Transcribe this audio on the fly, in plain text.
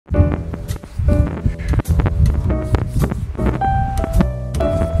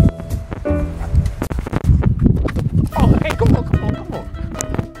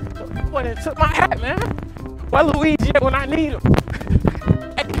Took my hat, man. Why Luigi at when I need him?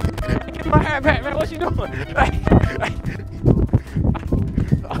 Hey, get my hat back, man. What you doing?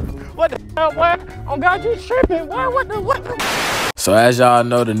 What the hell, boy? Oh God, you tripping, boy. What the? So as y'all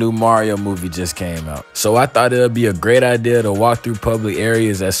know, the new Mario movie just came out. So I thought it'd be a great idea to walk through public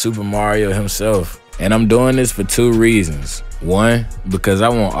areas as Super Mario himself. And I'm doing this for 2 reasons. 1, because I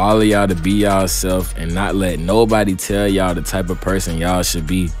want all of y'all to be y'allself and not let nobody tell y'all the type of person y'all should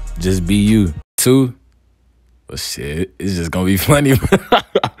be. Just be you. 2, well shit, it's just gonna be funny.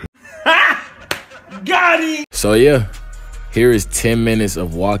 Got it! So yeah, here is 10 minutes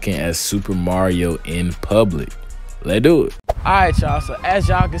of walking as Super Mario in public. Let's do it. All right, y'all, so as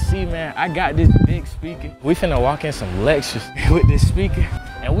y'all can see, man, I got this big speaker. We finna walk in some lectures with this speaker.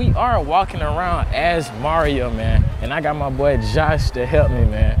 And we are walking around as Mario, man. And I got my boy Josh to help me,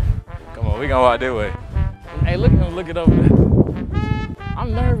 man. Come on, we gonna walk that way. Hey, look at him, look it over there.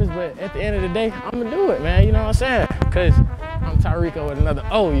 I'm nervous, but at the end of the day, I'm gonna do it, man. You know what I'm saying? Cause I'm Tyrico with another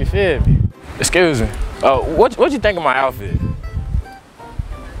O, you feel me? Excuse me. What you think of my outfit?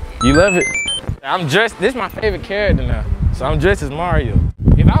 You love it? I'm dressed, this is my favorite character now. So I'm dressed as Mario.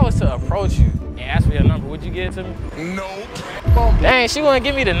 If I was to approach you and ask for your number, would you give it to me? No. Dang, she wouldn't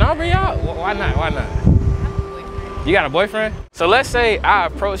give me the number, y'all? Why not, why not? You got a boyfriend? So let's say I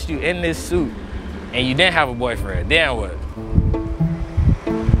approached you in this suit and you didn't have a boyfriend, then what?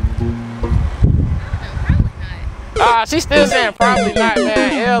 She's still saying probably not,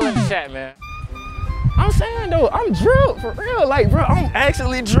 man. L in the chat, man. I'm saying though, I'm drilled for real. Like, bro, I'm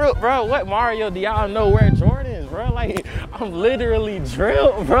actually drilled, bro. What Mario do y'all know wear Jordans, bro? Like, I'm literally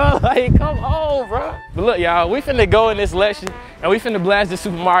drilled, bro. Like, come on, bro. But look, y'all, we finna go in this lecture and we finna blast the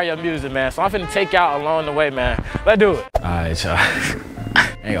Super Mario music, man. So I'm finna take y'all along the way, man. Let's do it. All right, y'all.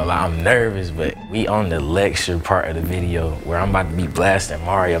 Ain't gonna lie, I'm nervous, but we on the lecture part of the video where I'm about to be blasting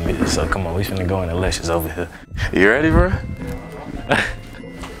Mario music. So come on, we finna go in the lectures over here. You ready, bro?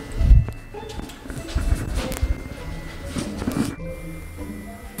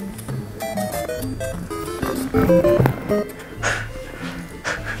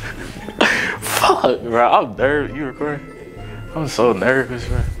 Fuck, bro, I'm nervous. You recording? I'm so nervous,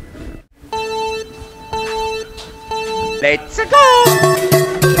 bro. Let's go!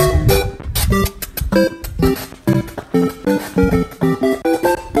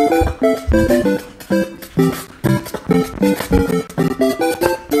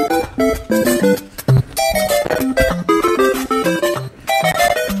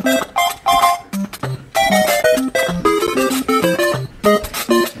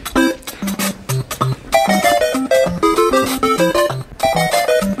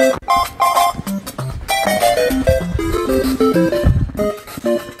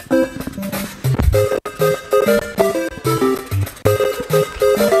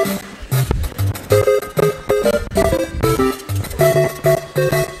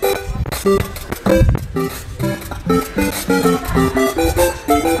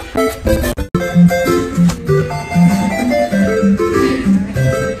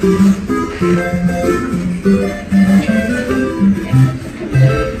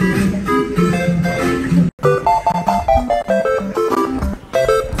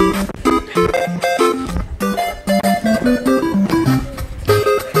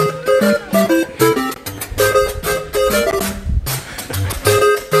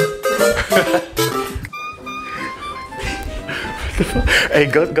 Hey,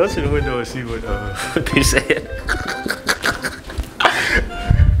 go to the window and see what they said.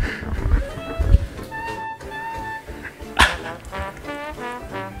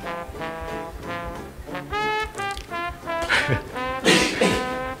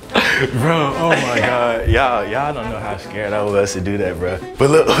 Bro, oh my God. Y'all don't know how scared I was to do that, bro. But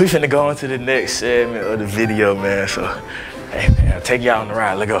look, we finna go on to the next segment of the video, man. So, hey, man, I'll take y'all on the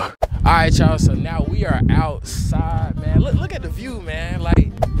ride. Let's go. All right, y'all, so now we are outside, man. Look at the view, man.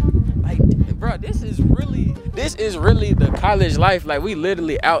 Like, bro, this is really the college life. Like, we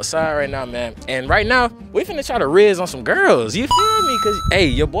literally outside right now, man. And right now, we finna try to riz on some girls. You feel me? Cause, hey,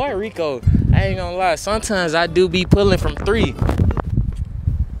 your boy Rico, I ain't gonna lie, sometimes I do be pulling from 3.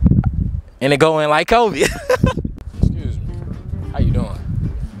 And it going like Kobe. Excuse me, how you doing?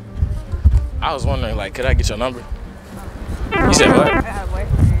 I was wondering, like, could I get your number? You said what? I got a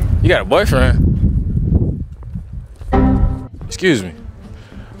boyfriend. You got a boyfriend? Excuse me.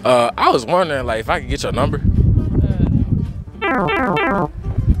 I was wondering, like, if I could get your number.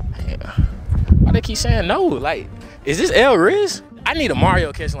 Why they keep saying no? Like, is this El Riz? I need a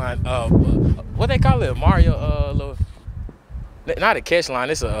Mario catch line. What they call it? Mario, little, not a catch line.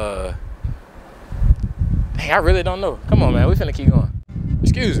 It's a. Hey, I really don't know. Come on, man. We finna keep going.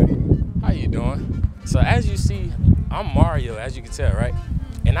 Excuse me. How you doing? So as you see, I'm Mario, as you can tell, right?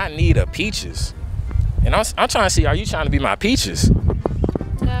 And I need a Peaches. And I'm trying to see, are you trying to be my Peaches?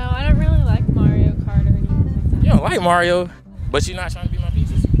 No, I don't really like Mario Kart or anything like that. You don't like Mario, but you're not trying to be my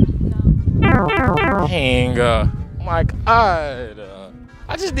Peaches? No. Dang, my God.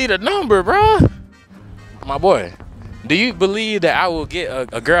 I just need a number, bro. My boy, do you believe that I will get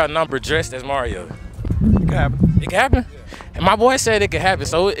a girl number dressed as Mario? It can happen. It can happen? And my boy said it could happen,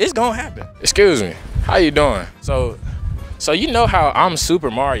 so it's gonna happen. Excuse me, how you doing? So you know how I'm Super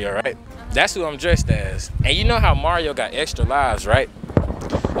Mario, right? That's who I'm dressed as. And you know how Mario got extra lives, right?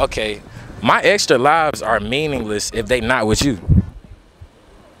 Okay, my extra lives are meaningless if they not with you.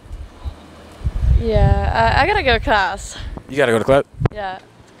 Yeah, I gotta go to class. You gotta go to class? Yeah,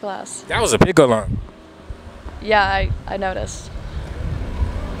 class. That was a pick line. Yeah, I noticed.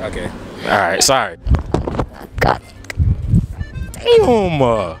 Okay, all right, sorry. God. Damn,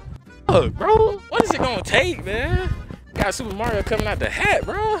 look, bro, what is it gonna take, man? Got Super Mario coming out the hat,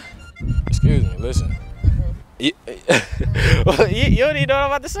 bro. Excuse me, listen. You don't even know what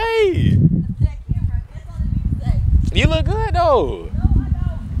I'm about to say. You look good though.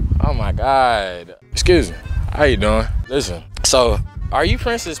 Oh my God. Excuse me. How you doing? Listen. So, are you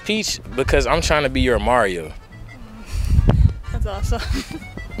Princess Peach? Because I'm trying to be your Mario. That's awesome.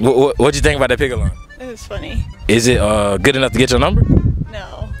 What'd you think about that pick line? It was funny. Is it good enough to get your number?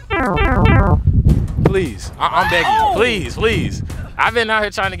 No. Please, I'm begging you. Please, please. I've been out here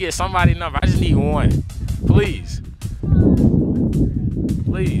trying to get somebody's number. I just need one. Please.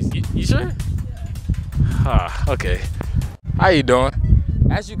 Please. You sure? Okay. How you doing?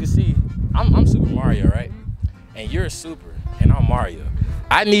 As you can see, I'm Super Mario, right? And you're Super, and I'm Mario.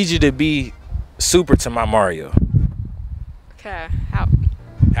 I need you to be Super to my Mario. Okay, how?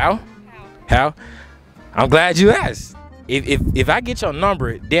 How? How? I'm glad you asked. If I get your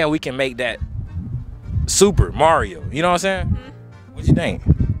number, then we can make that Super Mario. You know what I'm saying? Mm-hmm. What you think?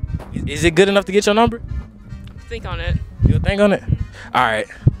 Is it good enough to get your number? Think on it. You'll think on it? All right,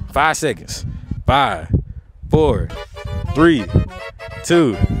 5 seconds. 5, 4, 3,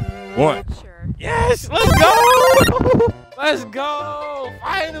 2, 1. Sure. Yes, let's go. Let's go.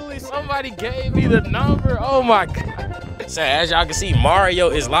 Finally, somebody gave me the number. Oh my God. So as y'all can see, Mario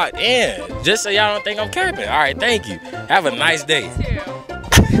is locked in. Just so y'all don't think I'm capping. All right, thank you. Have a nice day.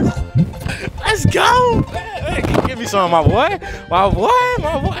 Let's go. Hey, give me some, my boy. My boy.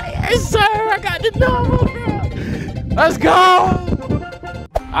 Yes, sir. I got the number, bro. Let's go.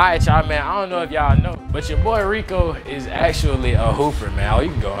 All right, y'all, man. I don't know if y'all know, but your boy Rico is actually a hooper, man. Oh,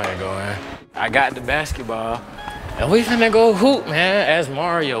 you can go ahead, I got the basketball, and we finna go hoop, man, as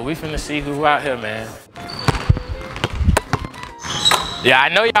Mario. We finna see who out here, man. Yeah, I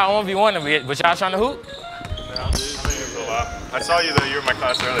know y'all 1v1 me, but y'all trying to hoop? Yeah, I'm just playing for a while. I saw you though, you were in my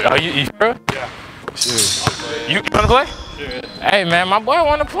class earlier. Oh, you sure? Yeah. Sure. You wanna play? Sure. Hey, man, my boy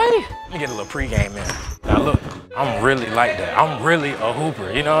wanna play. Let me get a little pregame in. Now look, I'm really like that. I'm really a hooper,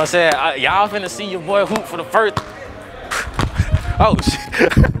 you know what I'm saying? Y'all finna see your boy hoop for the first. Oh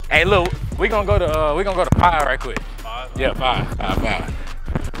shit. Hey, look, we gonna go to 5 right quick. 5? Yeah, 5.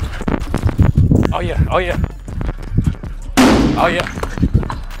 Oh yeah. Oh yeah.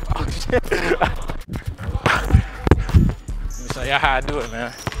 Oh shit. Let me show y'all how I do it,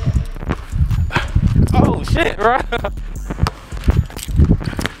 man. Oh shit, bro.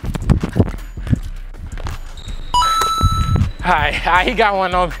 Alright, he got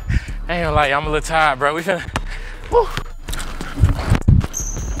one on me. I ain't gonna lie, I'm a little tired, bro. We finna. Woo.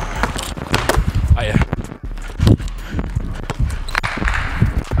 Oh yeah.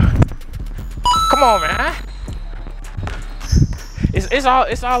 Come on, man.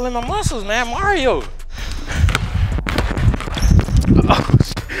 It's all in my muscles, man. Mario. Oh,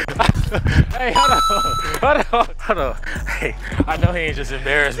 hey, hold on. Hey, I know he ain't just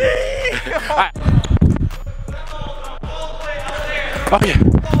embarrassed me. Oh yeah.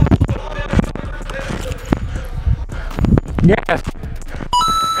 Yes.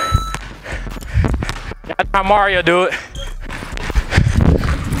 That's how Mario do it.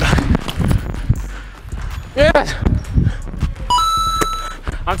 Yes.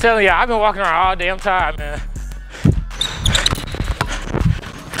 I'm telling you, I've been walking around all day. I'm tired, man.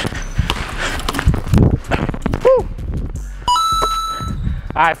 Woo.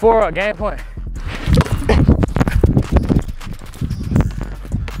 All right, 4 game point.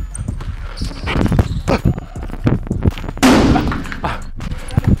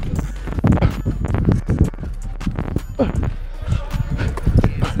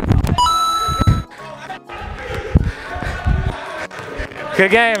 Good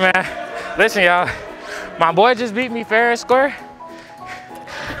game, man. Listen, y'all, my boy just beat me fair and square.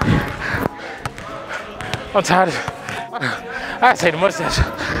 I'm tired of it. I gotta take the mustache.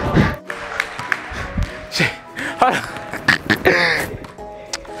 Shit. Hold on.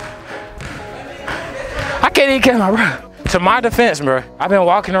 I can't even catch my breath. To my defense, bro, I've been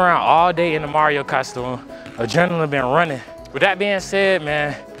walking around all day in the Mario costume. Adrenaline been running. With that being said,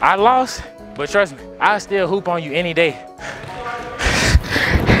 man, I lost, but trust me, I'll still hoop on you any day.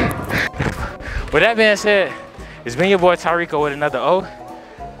 With that being said, it's been your boy Tyrico with another O,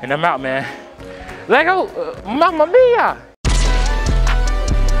 and I'm out, man. Lego, Mamma Mia!